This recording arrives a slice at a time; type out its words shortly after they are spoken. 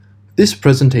This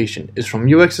presentation is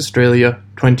from UX Australia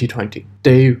 2020,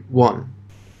 Day 1.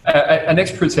 Our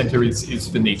next presenter is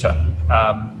Vanita.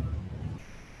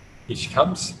 Here she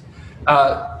comes.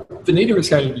 Vanita is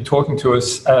going to be talking to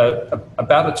us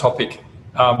about a topic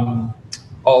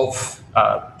of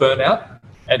burnout,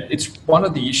 and it's one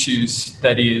of the issues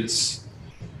that is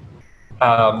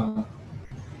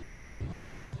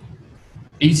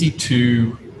easy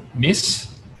to miss,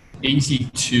 easy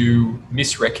to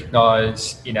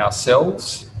misrecognize in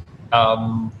ourselves.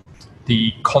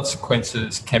 The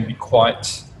consequences can be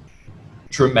quite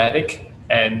dramatic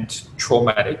and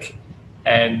traumatic,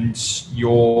 and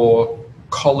your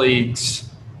colleagues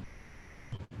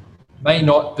may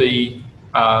not be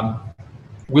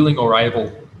willing or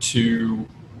able to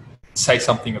say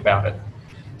something about it.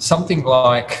 Something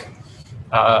like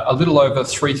a little over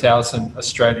 3,000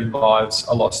 Australian lives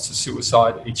are lost to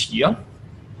suicide each year.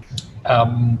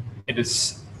 It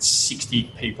is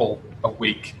 60 people a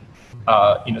week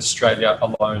in Australia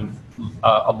alone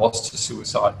are lost to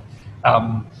suicide.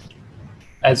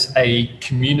 As a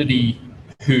community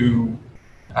who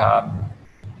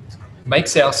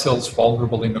makes ourselves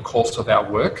vulnerable in the course of our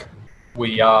work,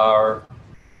 we are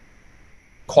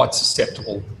quite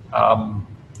susceptible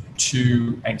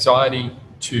to anxiety,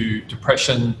 to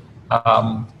depression,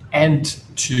 and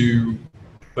to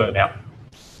burnout.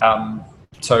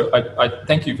 So I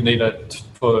thank you, Vanita,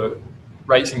 for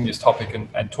raising this topic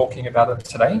and talking about it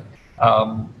today.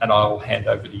 And I'll hand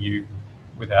over to you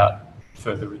without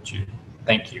further ado.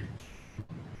 Thank you.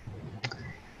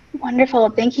 Wonderful.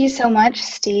 Thank you so much,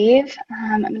 Steve.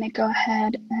 I'm going to go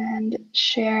ahead and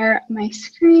share my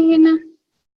screen.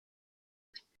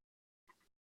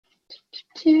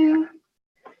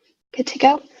 Good to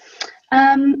go.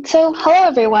 So hello,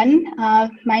 everyone.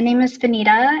 My name is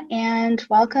Vanita, and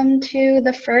welcome to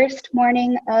the first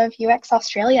morning of UX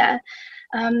Australia.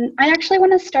 I actually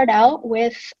want to start out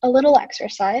with a little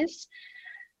exercise.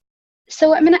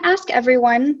 So I'm going to ask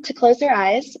everyone to close their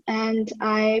eyes, and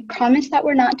I promise that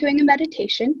we're not doing a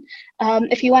meditation.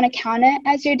 If you want to count it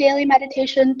as your daily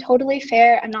meditation, totally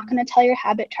fair. I'm not going to tell your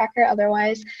habit tracker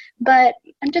otherwise, but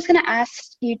I'm just going to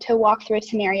ask you to walk through a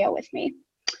scenario with me.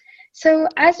 So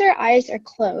as your eyes are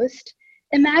closed,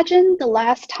 imagine the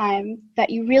last time that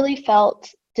you really felt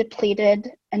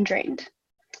depleted and drained.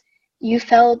 You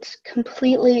felt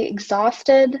completely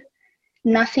exhausted,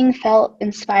 nothing felt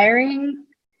inspiring,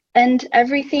 and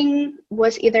everything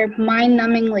was either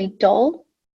mind-numbingly dull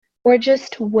or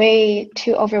just way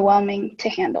too overwhelming to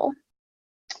handle.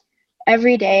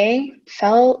 Every day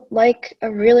felt like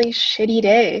a really shitty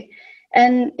day,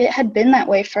 and it had been that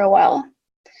way for a while.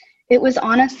 It was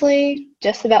honestly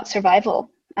just about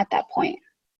survival at that point.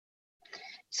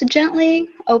 So gently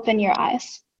open your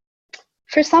eyes.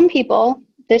 For some people,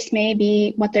 this may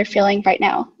be what they're feeling right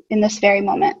now in this very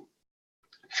moment.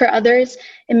 For others,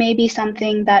 it may be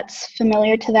something that's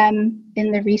familiar to them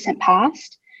in the recent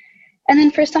past. And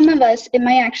then for some of us, it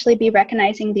might actually be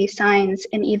recognizing these signs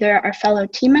in either our fellow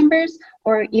team members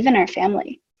or even our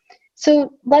family.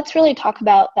 So let's really talk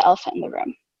about the elephant in the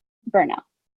room, burnout.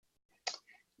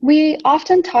 We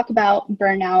often talk about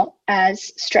burnout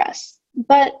as stress,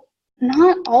 but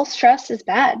not all stress is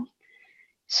bad.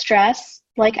 Stress,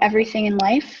 like everything in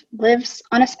life, lives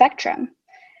on a spectrum.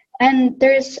 And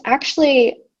there's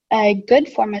actually a good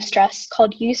form of stress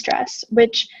called eustress,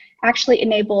 which actually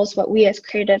enables what we as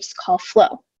creatives call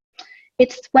flow.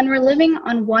 It's when we're living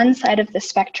on one side of the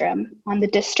spectrum, on the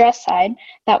distress side,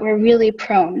 that we're really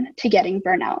prone to getting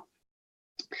burnout.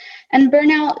 And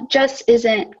burnout just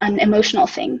isn't an emotional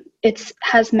thing. It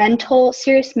has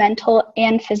serious mental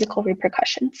and physical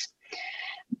repercussions.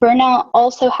 Burnout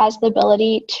also has the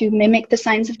ability to mimic the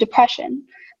signs of depression,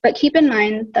 but keep in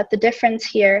mind that the difference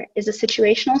here is a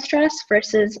situational stress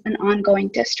versus an ongoing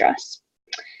distress.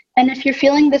 And if you're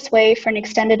feeling this way for an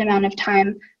extended amount of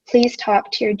time, please talk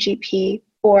to your GP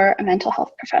or a mental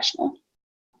health professional.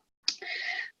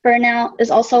 Burnout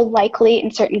is also likely in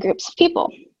certain groups of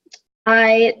people.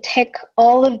 I tick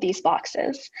all of these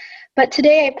boxes, but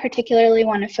today I particularly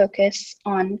want to focus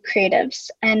on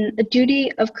creatives and a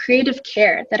duty of creative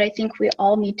care that I think we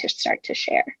all need to start to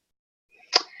share.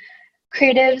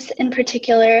 Creatives, in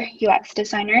particular UX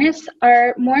designers,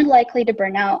 are more likely to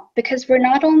burn out because we're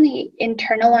not only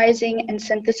internalizing and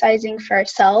synthesizing for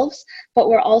ourselves, but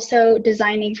we're also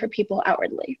designing for people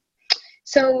outwardly.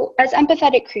 So as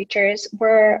empathetic creatures,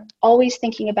 we're always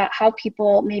thinking about how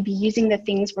people may be using the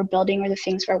things we're building or the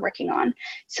things we're working on.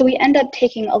 So we end up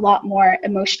taking a lot more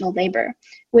emotional labor,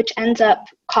 which ends up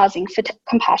causing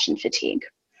compassion fatigue.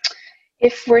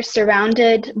 If we're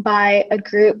surrounded by a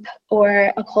group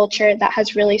or a culture that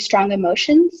has really strong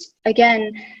emotions,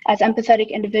 again, as empathetic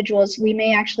individuals, we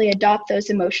may actually adopt those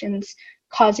emotions,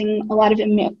 causing a lot of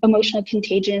emotional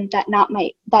contagion that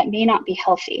may not be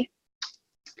healthy.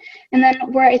 And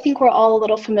then where I think we're all a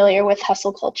little familiar with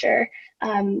hustle culture,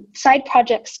 side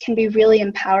projects can be really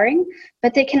empowering,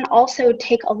 but they can also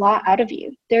take a lot out of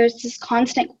you. There's this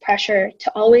constant pressure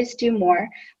to always do more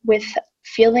with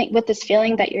this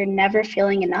feeling that you're never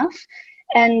feeling enough.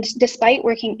 And despite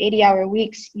working 80-hour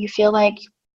weeks, you feel like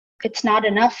it's not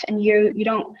enough and you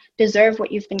don't deserve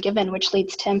what you've been given, which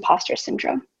leads to imposter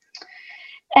syndrome.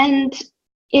 And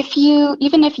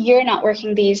even if you're not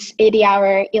working these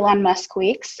 80-hour Elon Musk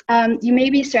weeks, you may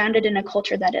be surrounded in a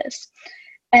culture that is.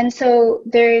 And so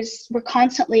we're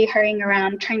constantly hurrying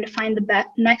around trying to find the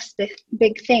next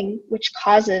big thing, which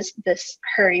causes this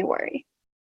hurry worry.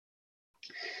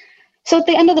 So at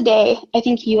the end of the day, I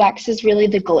think UX is really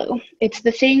the glue. It's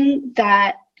the thing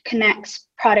that connects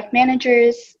product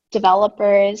managers,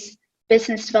 developers,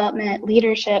 business development,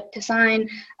 leadership, design.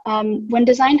 When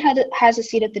design has a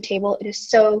seat at the table, it is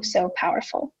so, so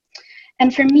powerful.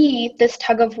 And for me, this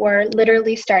tug of war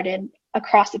literally started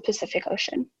across the Pacific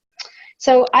Ocean.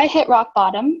 So I hit rock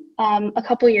bottom a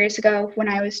couple years ago when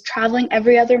I was traveling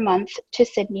every other month to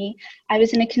Sydney. I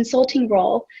was in a consulting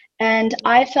role, and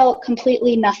I felt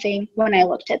completely nothing when I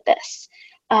looked at this.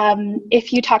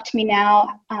 If you talk to me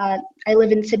now, I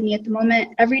live in Sydney at the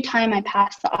moment. Every time I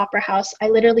pass the Opera House, I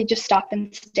literally just stop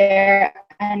and stare,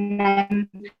 and I'm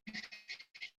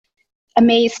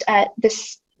amazed at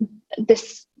this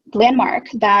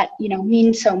landmark that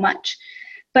means so much.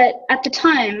 But at the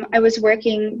time, I was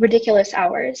working ridiculous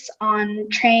hours on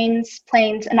trains,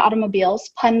 planes, and automobiles,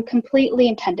 pun completely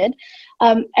intended,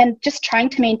 and just trying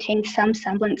to maintain some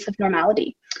semblance of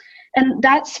normality. And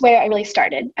that's where I really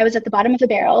started. I was at the bottom of the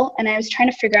barrel, and I was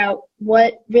trying to figure out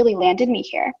what really landed me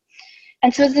here.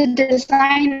 And so as a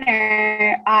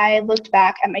designer, I looked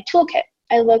back at my toolkit.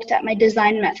 I looked at my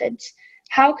design methods.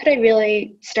 How could I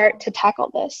really start to tackle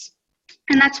this?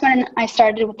 And that's when I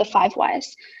started with the 5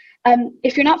 whys.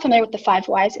 If you're not familiar with the 5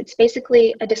 whys, it's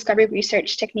basically a discovery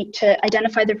research technique to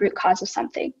identify the root cause of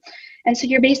something. And so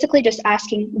you're basically just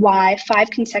asking why 5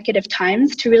 consecutive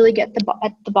times to really get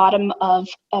at the bottom of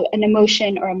an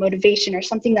emotion or a motivation or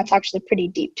something that's actually pretty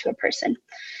deep to a person.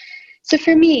 So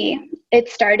for me, it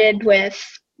started with,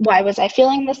 why was I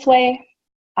feeling this way?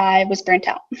 I was burnt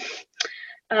out.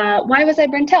 Why was I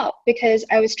burnt out? Because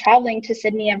I was traveling to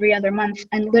Sydney every other month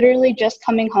and literally just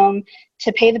coming home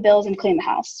to pay the bills and clean the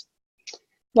house.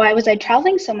 Why was I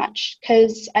traveling so much?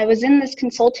 Because I was in this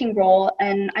consulting role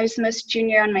and I was the most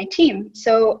junior on my team.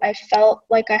 So I felt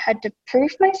like I had to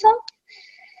prove myself.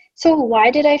 So why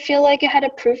did I feel like I had to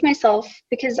prove myself?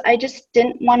 Because I just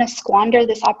didn't want to squander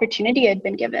this opportunity I'd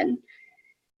been given.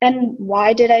 And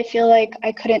why did I feel like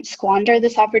I couldn't squander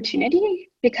this opportunity?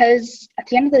 Because at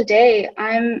the end of the day,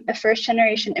 I'm a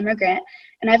first-generation immigrant,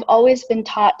 and I've always been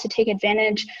taught to take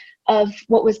advantage of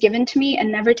what was given to me and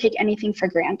never take anything for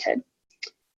granted.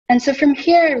 And so from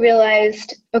here, I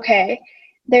realized, okay,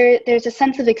 there's a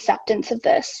sense of acceptance of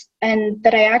this, and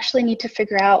that I actually need to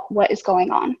figure out what is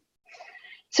going on.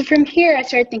 So from here, I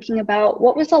started thinking about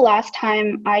what was the last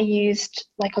time I used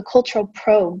like a cultural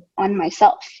probe on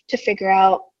myself to figure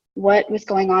out what was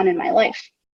going on in my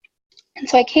life. And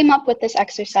so I came up with this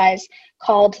exercise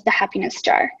called the happiness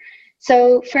jar.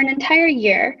 So for an entire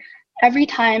year, every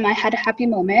time I had a happy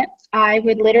moment, I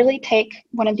would literally take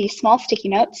one of these small sticky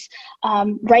notes,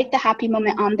 write the happy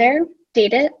moment on there,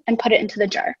 date it, and put it into the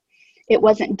jar. It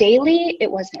wasn't daily,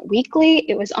 it wasn't weekly,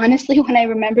 it was honestly when I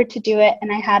remembered to do it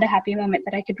and I had a happy moment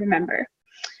that I could remember.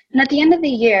 And at the end of the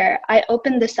year, I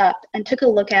opened this up and took a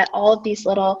look at all of these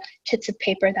little chits of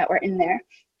paper that were in there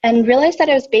and realized that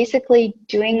I was basically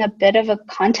doing a bit of a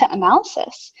content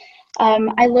analysis.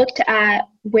 I looked at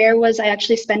where was I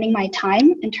actually spending my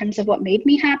time in terms of what made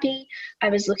me happy. I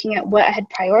was looking at what I had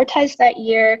prioritized that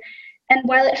year. And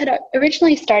while it had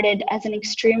originally started as an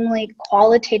extremely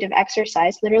qualitative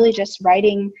exercise, literally just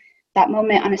writing that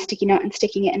moment on a sticky note and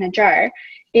sticking it in a jar,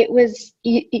 it was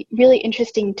really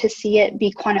interesting to see it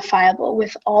be quantifiable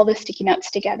with all the sticky notes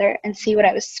together and see what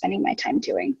I was spending my time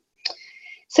doing.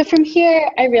 So from here,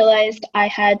 I realized I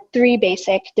had 3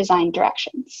 basic design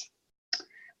directions.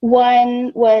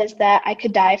 One was that I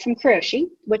could die from karoshi,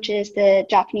 which is the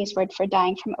Japanese word for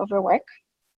dying from overwork.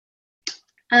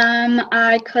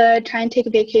 I could try and take a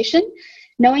vacation,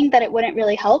 knowing that it wouldn't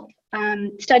really help.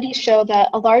 Studies show that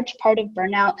a large part of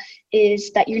burnout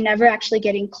is that you're never actually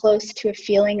getting close to a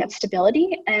feeling of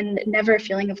stability and never a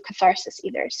feeling of catharsis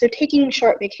either. So taking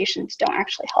short vacations don't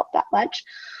actually help that much.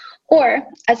 Or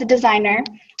as a designer,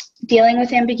 dealing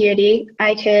with ambiguity,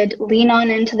 I could lean on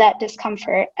into that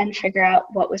discomfort and figure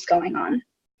out what was going on.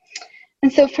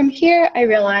 And so from here, I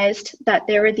realized that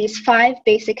there were these 5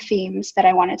 basic themes that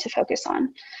I wanted to focus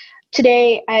on.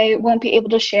 Today, I won't be able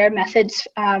to share methods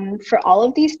for all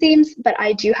of these themes, but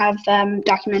I do have them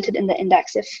documented in the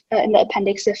index, in the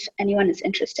appendix, if anyone is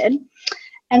interested.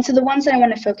 And so the ones that I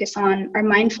want to focus on are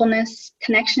mindfulness,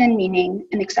 connection and meaning,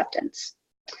 and acceptance.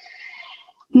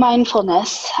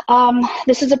 Mindfulness.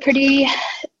 This is a pretty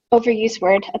overused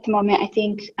word at the moment. I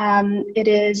think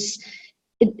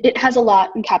it has a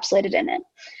lot encapsulated in it.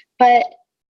 But,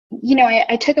 you know,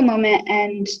 I took a moment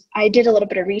and I did a little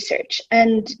bit of research.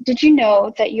 And did you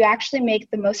know that you actually make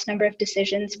the most number of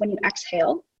decisions when you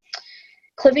exhale?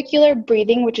 Clavicular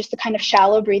breathing, which is the kind of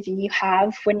shallow breathing you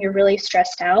have when you're really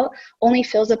stressed out, only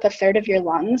fills up 1/3 of your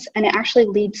lungs, and it actually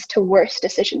leads to worse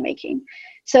decision making.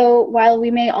 So while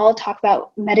we may all talk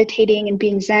about meditating and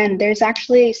being Zen, there's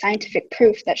actually scientific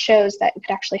proof that shows that it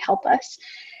could actually help us.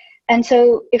 And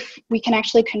so if we can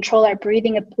actually control our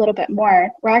breathing a little bit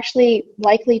more, we're actually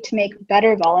likely to make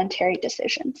better voluntary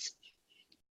decisions.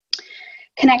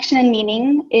 Connection and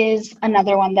meaning is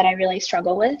another one that I really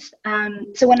struggle with.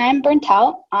 So when I'm burnt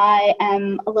out, I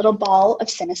am a little ball of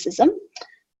cynicism,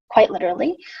 quite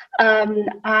literally.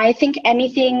 I think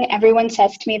anything everyone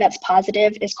says to me that's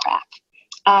positive is crap.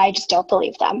 I just don't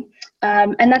believe them.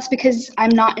 And that's because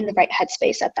I'm not in the right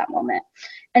headspace at that moment.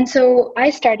 And so I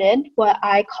started what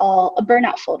I call a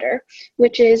burnout folder,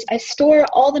 which is I store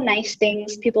all the nice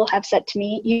things people have said to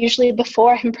me, usually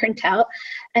before I'm burnt out.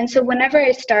 And so whenever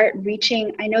I start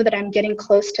reaching, I know that I'm getting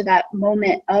close to that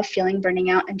moment of feeling burning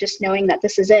out and just knowing that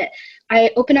this is it.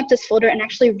 I open up this folder and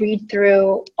actually read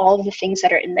through all of the things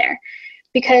that are in there.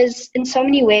 Because in so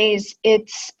many ways,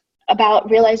 it's about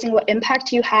realizing what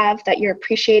impact you have, that you're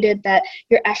appreciated, that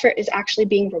your effort is actually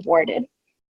being rewarded.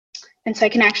 And so I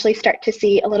can actually start to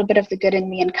see a little bit of the good in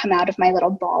me and come out of my little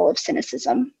ball of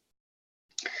cynicism.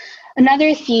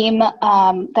 Another theme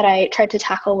that I tried to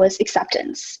tackle was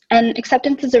acceptance. And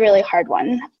acceptance is a really hard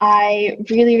one. I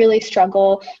really, really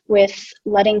struggle with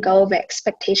letting go of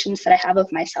expectations that I have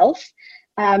of myself.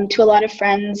 To a lot of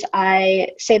friends, I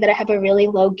say that I have a really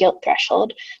low guilt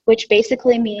threshold, which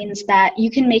basically means that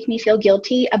you can make me feel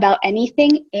guilty about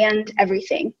anything and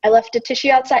everything. I left a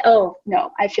tissue outside. Oh, no,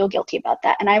 I feel guilty about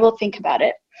that, and I will think about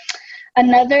it.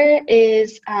 Another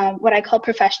is what I call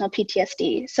professional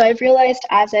PTSD. So I've realized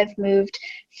as I've moved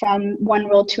from one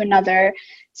role to another,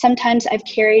 sometimes I've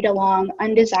carried along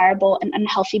undesirable and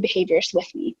unhealthy behaviors with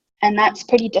me. And that's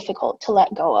pretty difficult to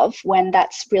let go of when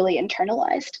that's really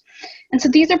internalized. And so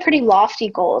these are pretty lofty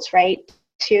goals, right,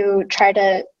 to try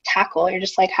to tackle. You're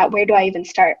just like, where do I even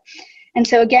start? And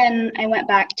so again, I went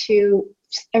back to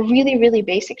a really, really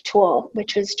basic tool,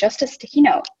 which was just a sticky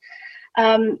note.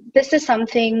 This is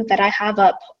something that I have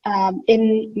up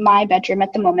in my bedroom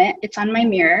at the moment. It's on my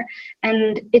mirror,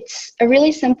 and it's a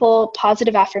really simple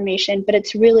positive affirmation, but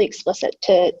it's really explicit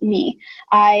to me.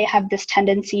 I have this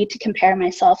tendency to compare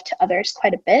myself to others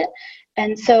quite a bit,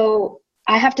 and so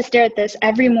I have to stare at this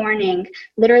every morning,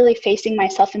 literally facing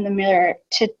myself in the mirror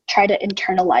to try to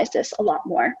internalize this a lot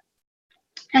more.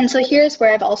 And so here's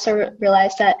where I've also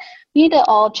realized that we need to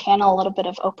all channel a little bit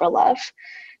of Oprah love,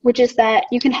 which is that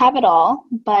you can have it all,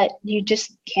 but you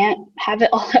just can't have it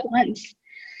all at once.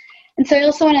 And so I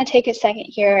also want to take a second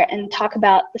here and talk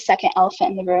about the second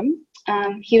elephant in the room.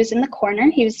 He was in the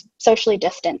corner. He was socially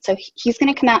distant. So he's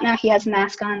going to come out now. He has a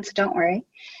mask on, so don't worry.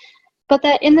 But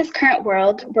that in this current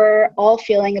world, we're all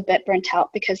feeling a bit burnt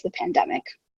out because of the pandemic.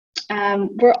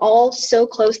 We're all so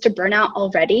close to burnout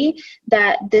already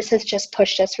that this has just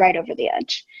pushed us right over the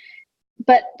edge.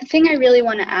 But the thing I really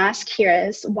want to ask here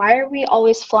is, why are we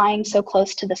always flying so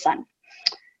close to the sun?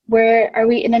 Are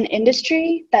we in an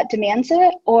industry that demands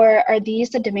it, or are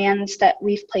these the demands that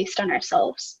we've placed on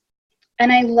ourselves?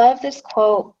 And I love this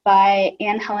quote by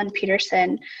Anne Helen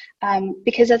Peterson,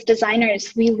 because as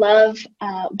designers, we love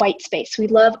white space. We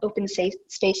love open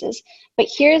spaces. But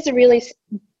here's a really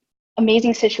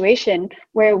amazing situation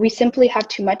where we simply have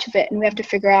too much of it, and we have to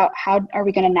figure out how are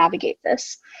we going to navigate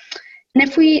this. And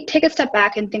if we take a step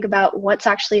back and think about what's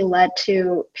actually led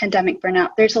to pandemic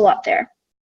burnout, there's a lot there.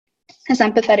 As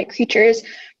empathetic creatures,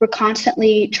 we're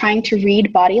constantly trying to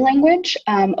read body language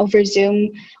over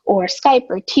Zoom or Skype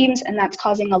or Teams, and that's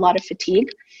causing a lot of fatigue.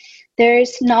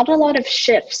 There's not a lot of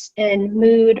shifts in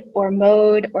mood or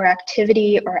mode or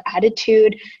activity or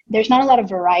attitude. There's not a lot of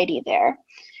variety there.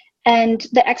 And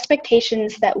the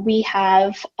expectations that we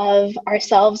have of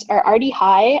ourselves are already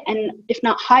high, and if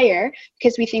not higher,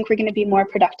 because we think we're going to be more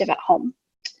productive at home.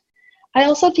 I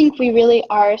also think we really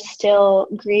are still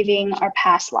grieving our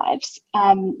past lives.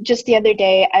 Just the other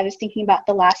day, I was thinking about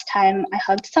the last time I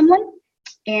hugged someone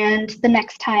and the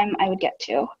next time I would get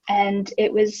to, and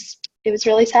it was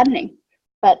really saddening.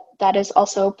 But that is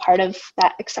also part of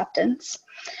that acceptance.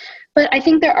 But I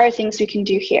think there are things we can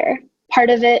do here. Part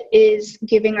of it is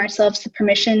giving ourselves the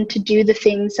permission to do the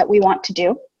things that we want to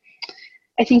do.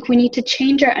 I think we need to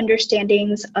change our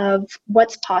understandings of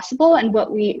what's possible and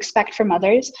what we expect from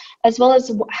others, as well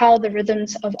as how the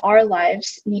rhythms of our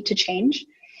lives need to change.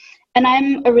 And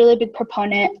I'm a really big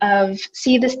proponent of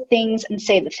see the things and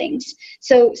say the things.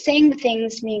 So saying the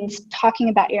things means talking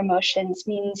about your emotions,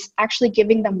 means actually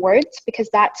giving them words, because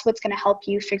that's what's going to help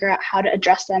you figure out how to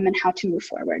address them and how to move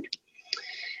forward.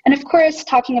 And of course,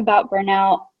 talking about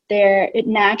burnout, it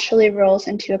naturally rolls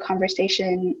into a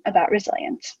conversation about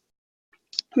resilience.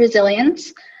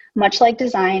 Resilience, much like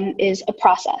design, is a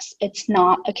process. It's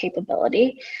not a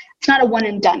capability. It's not a one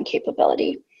and done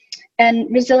capability.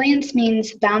 And resilience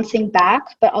means bouncing back,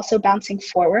 but also bouncing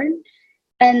forward.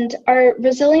 And our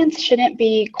resilience shouldn't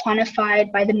be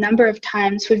quantified by the number of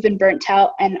times we've been burnt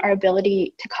out and our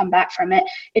ability to come back from it.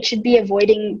 It should be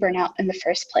avoiding burnout in the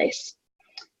first place.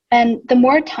 And the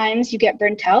more times you get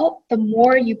burnt out, the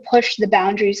more you push the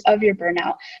boundaries of your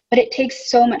burnout. But it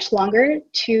takes so much longer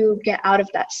to get out of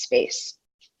that space.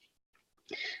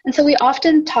 And so we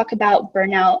often talk about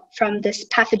burnout from this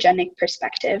pathogenic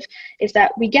perspective, is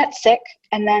that we get sick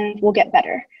and then we'll get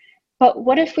better. But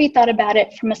what if we thought about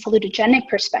it from a salutogenic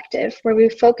perspective, where we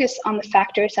focus on the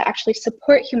factors that actually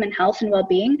support human health and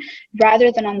well-being,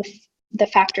 rather than on the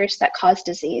factors that cause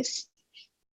disease?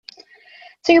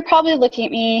 So you're probably looking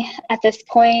at me at this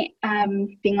point,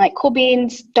 being like, cool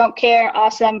beans, don't care,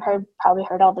 awesome, probably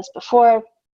heard all this before.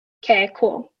 Okay,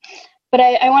 cool. But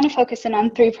I want to focus in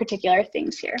on three particular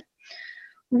things here.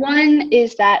 One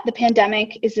is that the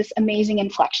pandemic is this amazing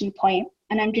inflection point,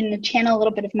 and I'm going to channel a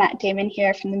little bit of Matt Damon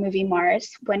here from the movie Mars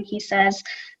when he says,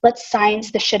 let's science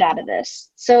the shit out of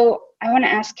this. So I want to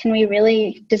ask, can we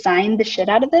really design the shit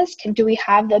out of this? Do we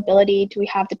have the ability, do we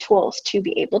have the tools to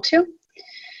be able to?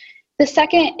 The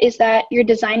second is that you're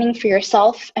designing for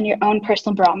yourself and your own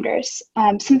personal barometers.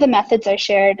 Some of the methods I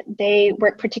shared, they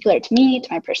work particular to me, to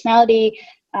my personality,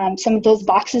 some of those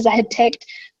boxes I had ticked.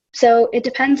 So it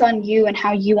depends on you and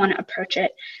how you want to approach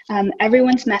it.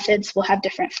 Everyone's methods will have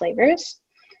different flavors.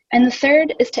 And the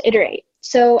third is to iterate.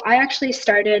 So I actually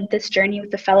started this journey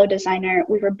with a fellow designer.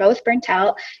 We were both burnt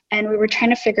out and we were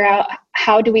trying to figure out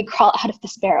how do we crawl out of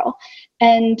this barrel.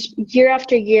 And year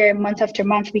after year, month after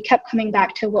month, we kept coming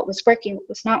back to what was working, what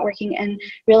was not working, and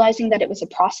realizing that it was a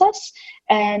process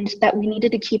and that we need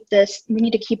to keep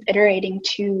iterating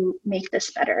to make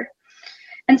this better.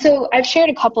 And so I've shared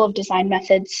a couple of design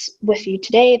methods with you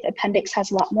today. The appendix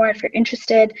has a lot more if you're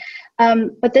interested.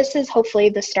 But this is hopefully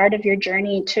the start of your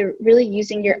journey to really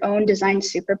using your own design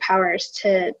superpowers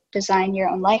to design your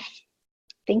own life.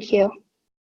 Thank you.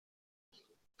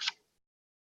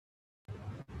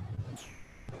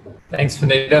 Thanks,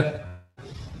 Vanita.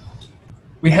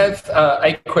 We have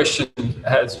a question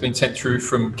has been sent through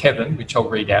from Kevin, which I'll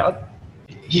read out.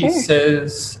 He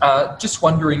says, just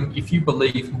wondering if you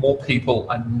believe more people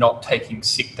are not taking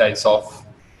sick days off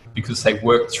because they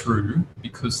work through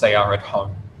because they are at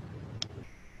home.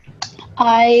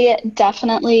 I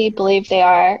definitely believe they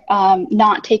are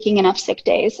not taking enough sick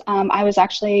days. I was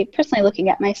actually personally looking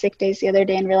at my sick days the other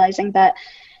day and realizing that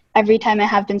every time I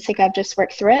have been sick, I've just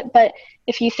worked through it. But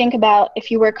if you think about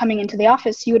if you were coming into the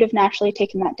office, you would have naturally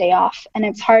taken that day off. And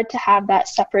it's hard to have that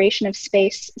separation of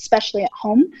space, especially at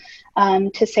home,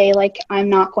 to say, like, I'm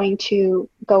not going to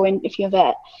go in if you have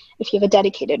a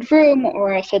dedicated room,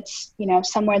 or if it's,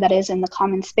 somewhere that is in the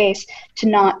common space, to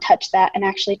not touch that and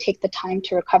actually take the time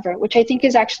to recover, which I think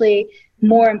is actually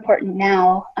more important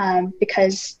now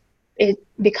because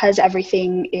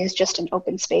everything is just an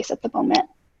open space at the moment.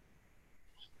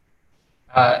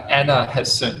 Anna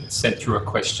has sent through a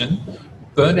question.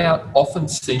 Burnout often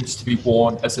seems to be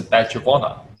worn as a badge of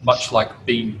honour, much like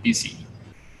being busy.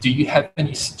 Do you have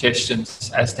any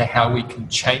suggestions as to how we can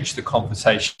change the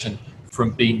conversation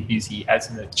from being busy as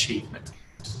an achievement?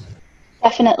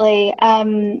 Definitely.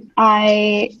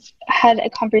 I had a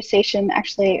conversation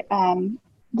actually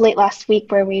late last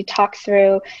week where we talked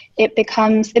through it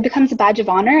becomes a badge of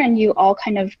honor, and you all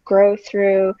kind of grow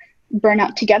through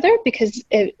burnout together because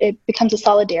it becomes a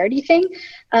solidarity thing.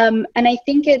 And I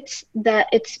think it's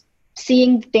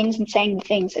seeing things and saying the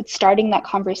things. It's starting that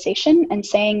conversation and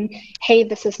saying, hey,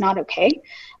 this is not okay.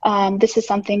 This is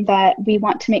something that we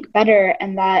want to make better,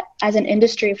 and that as an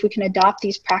industry, if we can adopt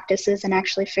these practices and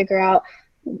actually figure out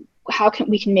how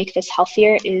we can make this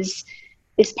healthier is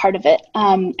is part of it.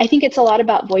 I think it's a lot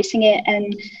about voicing it.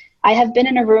 And I have been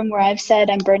in a room where I've said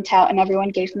I'm burnt out and everyone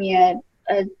gave me a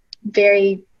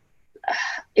very,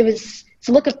 it's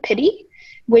a look of pity,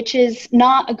 which is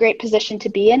not a great position to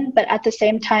be in. But at the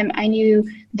same time, I knew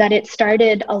that it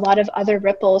started a lot of other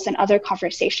ripples and other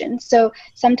conversations. So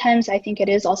sometimes I think it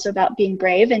is also about being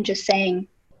brave and just saying,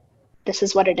 this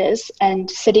is what it is, and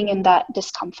sitting in that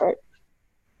discomfort.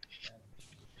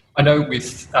 I know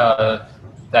with that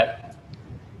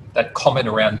comment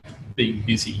around being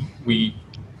busy, we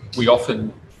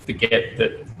often forget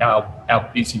that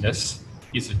our busyness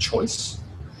is a choice,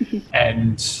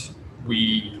 and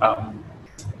we're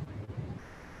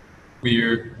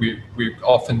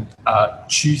often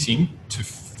choosing to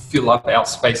fill up our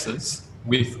spaces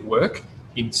with work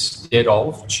instead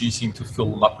of choosing to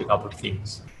fill them up with other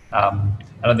things. And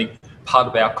I think part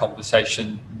of our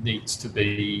conversation needs to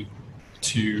be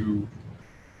to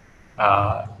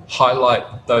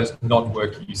highlight those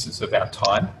non-work uses of our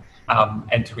time,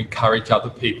 and to encourage other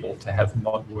people to have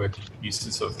non-work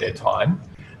uses of their time,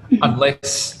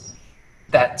 unless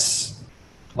that's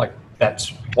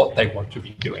what they want to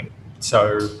be doing.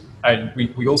 So, and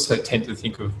we also tend to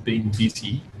think of being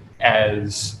busy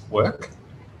as work,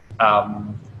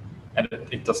 and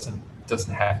it doesn't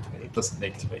have to be. It doesn't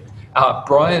need to be.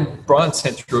 Brian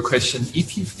sent through a question.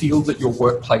 If you feel that your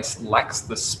workplace lacks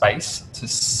the space to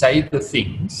say the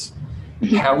things,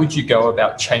 how would you go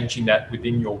about changing that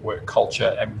within your work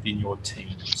culture and within your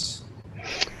teams?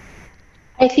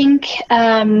 I think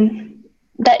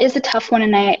that is a tough one,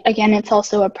 and again, it's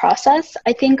also a process.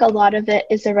 I think a lot of it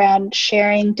is around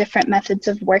sharing different methods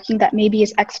of working that maybe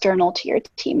is external to your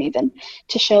team, even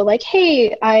to show like,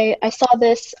 hey, I saw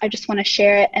this, I just want to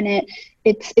share it, and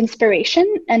it's inspiration,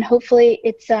 and hopefully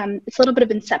it's a little bit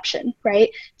of inception, right?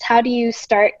 It's how do you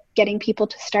start getting people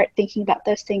to start thinking about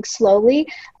those things slowly,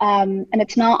 and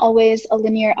it's not always a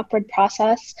linear upward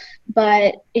process,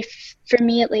 but if, for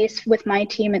me at least, with my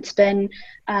team, it's been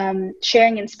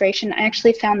sharing inspiration. I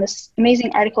actually found this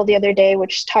amazing article the other day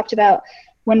which talked about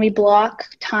when we block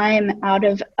time out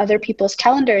of other people's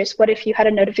calendars, what if you had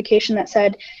a notification that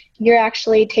said, you're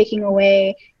actually taking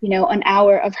away, an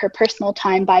hour of her personal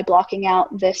time by blocking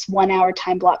out this 1 hour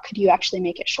time block. Could you actually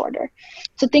make it shorter?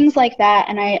 So things like that.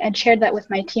 And I had shared that with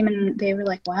my team and they were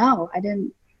like, wow,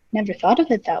 never thought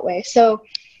of it that way. So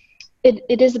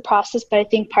it is a process, but I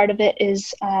think part of it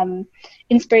is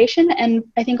inspiration. And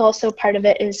I think also part of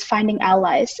it is finding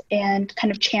allies and kind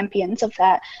of champions of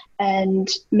that and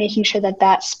making sure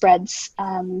that spreads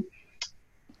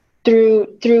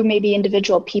through maybe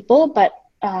individual people, but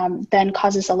then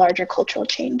causes a larger cultural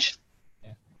change.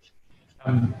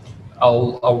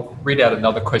 I'll read out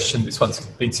another question. This one's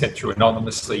been sent through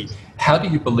anonymously. How do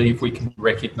you believe we can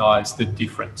recognise the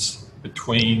difference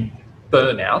between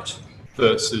burnout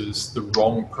versus the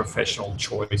wrong professional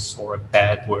choice or a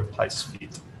bad workplace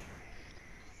fit?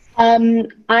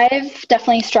 I've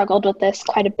definitely struggled with this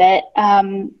quite a bit.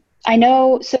 I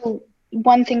know, so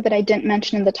one thing that I didn't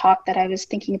mention in the talk that I was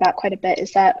thinking about quite a bit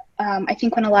is that I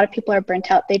think when a lot of people are burnt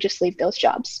out, they just leave those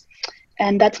jobs.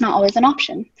 And that's not always an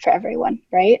option for everyone,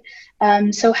 right?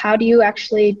 So how do you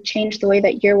actually change the way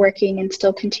that you're working and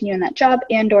still continue in that job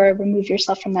and or remove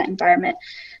yourself from that environment?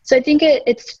 So I think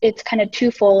it's kind of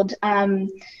twofold.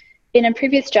 In a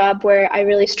previous job where I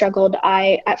really struggled,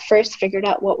 I at first figured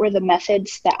out what were the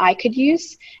methods that I could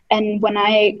use. And when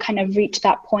I kind of reached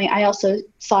that point, I also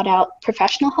sought out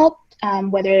professional help,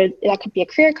 whether that could be a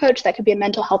career coach, that could be a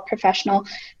mental health professional,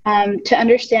 to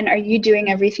understand, are you doing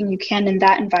everything you can in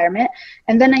that environment?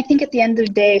 And then I think at the end of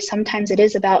the day, sometimes it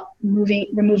is about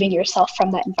removing yourself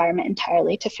from that environment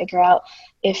entirely to figure out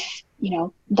if,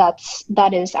 that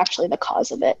is actually the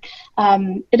cause of it.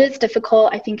 It is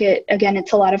difficult. I think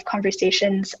it's a lot of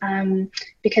conversations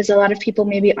because a lot of people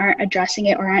maybe aren't addressing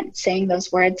it or aren't saying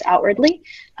those words outwardly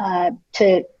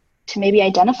to maybe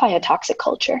identify a toxic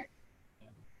culture.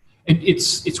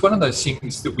 It's one of those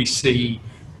things that we see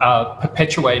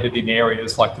perpetuated in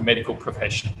areas like the medical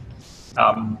profession,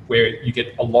 where you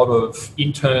get a lot of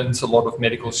interns, a lot of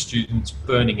medical students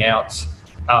burning out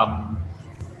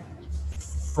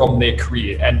from their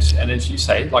career, and as you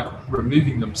say, like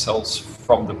removing themselves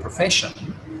from the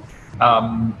profession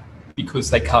because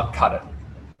they can't cut it.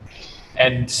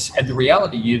 And the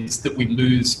reality is that we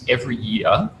lose every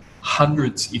year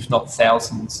hundreds, if not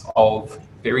thousands, of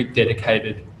very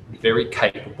dedicated, very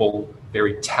capable,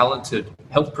 very talented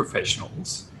health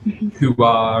professionals who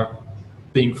are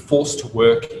being forced to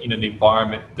work in an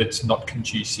environment that's not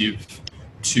conducive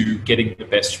to getting the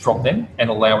best from them and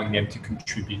allowing them to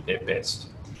contribute their best.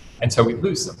 And so we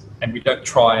lose them, and we don't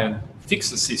try and fix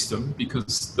the system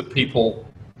because the people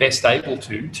best able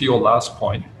to your last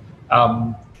point,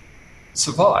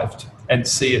 survived, and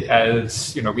see it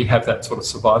as, we have that sort of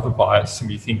survivor bias, and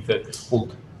we think that, well,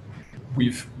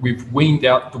 we've weaned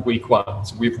out the weak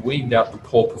ones, we've weaned out the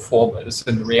poor performers,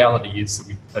 and the reality is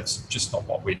that that's just not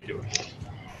what we're doing.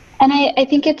 And I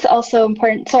think it's also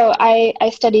important. So I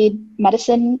studied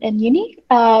medicine in uni,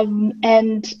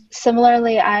 and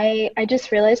similarly, I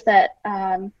just realized that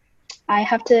I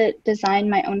have to design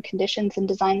my own conditions and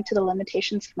design to the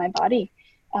limitations of my body.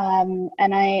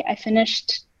 And I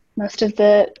finished most of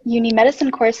the uni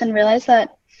medicine course and realized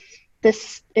that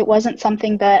it wasn't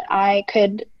something that I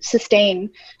could sustain,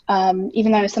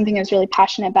 even though it was something I was really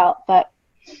passionate about, but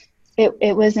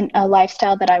it wasn't a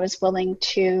lifestyle that I was willing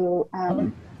to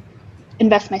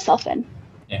invest myself in.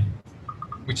 Yeah,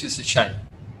 which is a shame.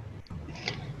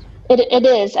 It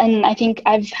is, and I think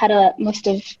I've had most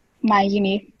of my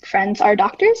uni friends are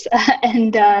doctors,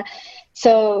 and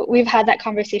so we've had that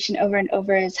conversation over and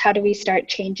over, is how do we start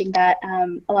changing that?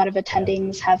 A lot of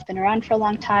attendings have been around for a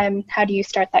long time. How do you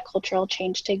start that cultural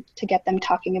change to get them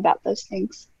talking about those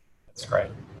things? That's great.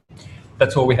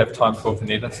 That's all we have time for,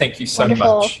 Vanita. Thank you so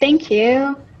Wonderful. much. Thank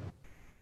you.